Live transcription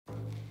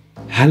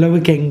Hello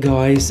again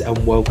guys,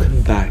 and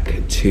welcome back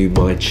to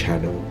my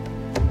channel.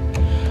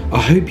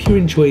 I hope you're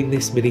enjoying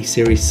this mini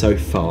series so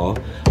far.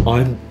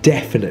 I'm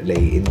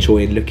definitely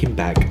enjoying looking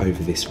back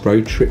over this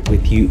road trip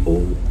with you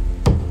all.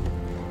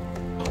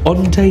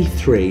 On day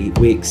 3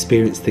 we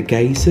experienced the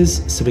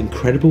geysers, some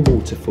incredible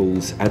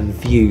waterfalls and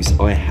views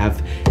I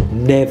have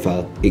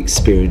never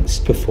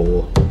experienced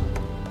before.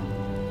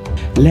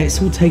 Let's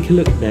all take a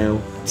look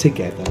now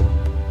together.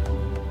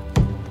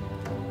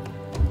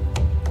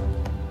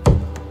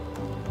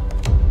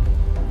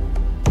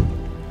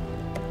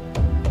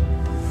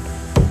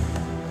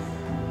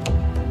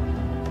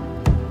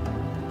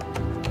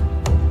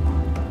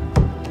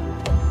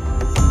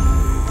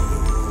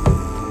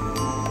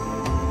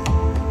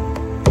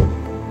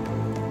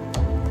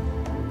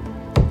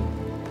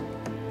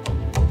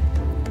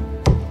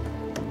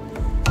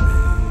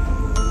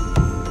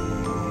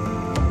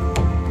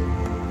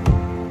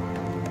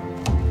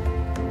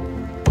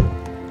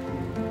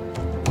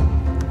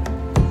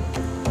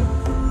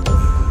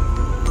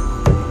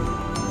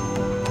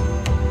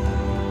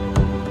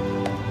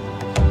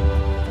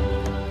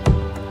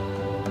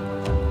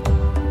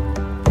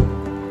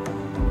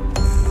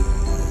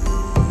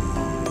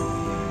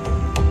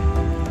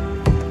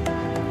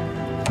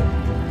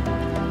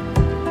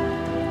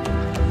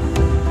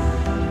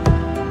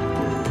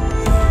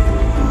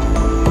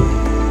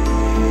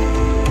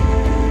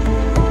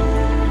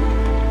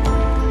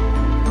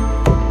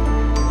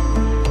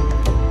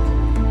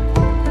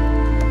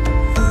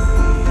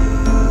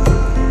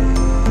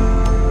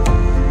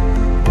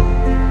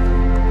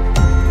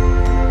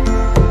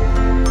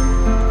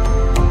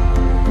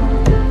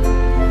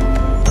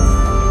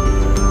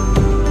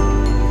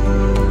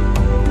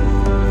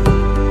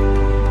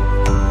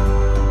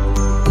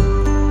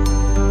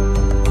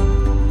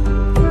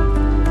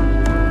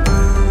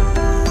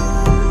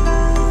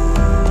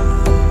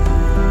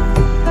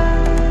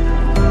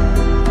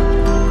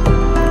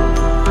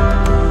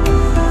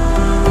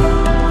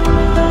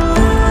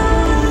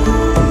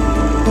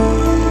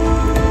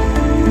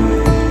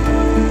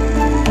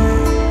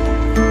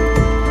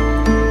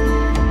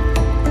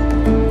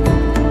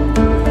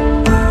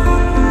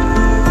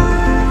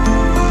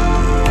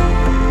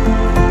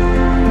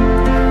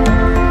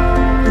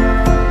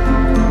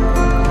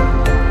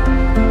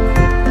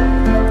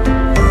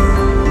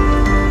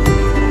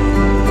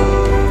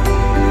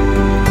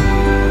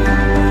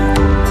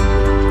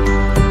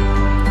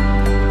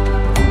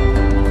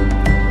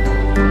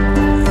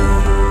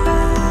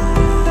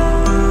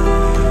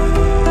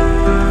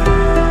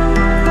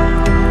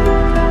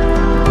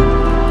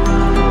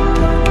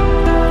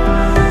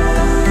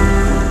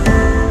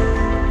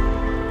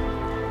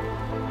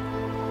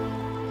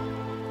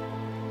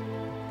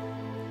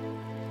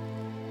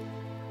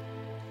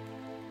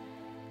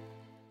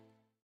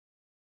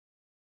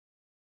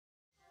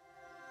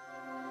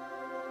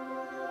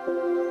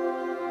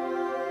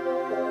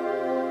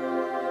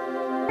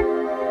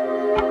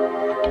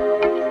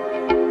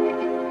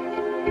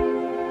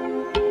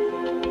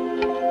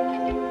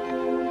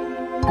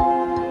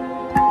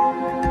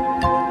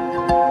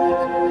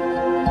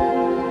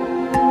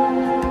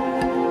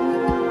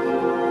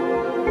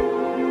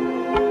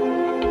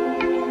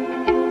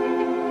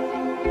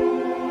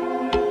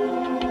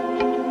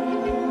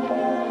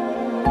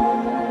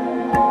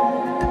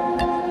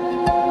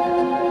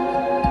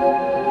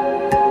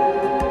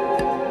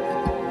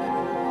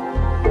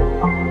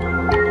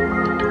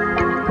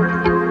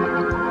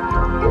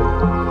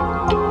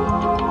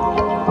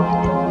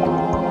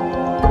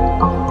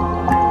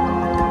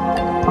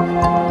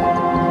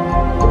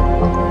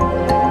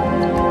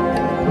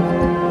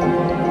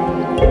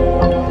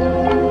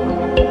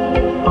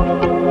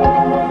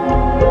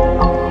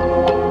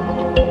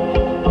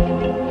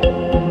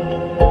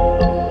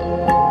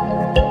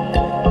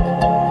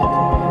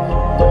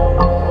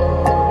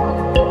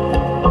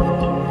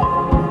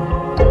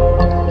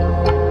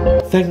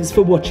 Thanks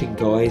for watching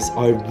guys,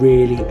 I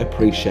really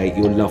appreciate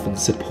your love and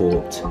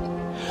support.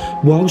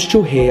 Whilst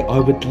you're here, I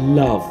would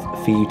love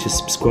for you to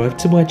subscribe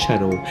to my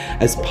channel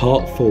as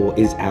part 4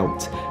 is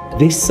out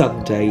this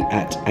Sunday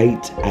at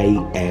 8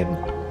 AM.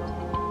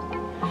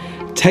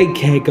 Take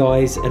care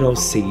guys, and I'll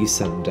see you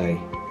Sunday.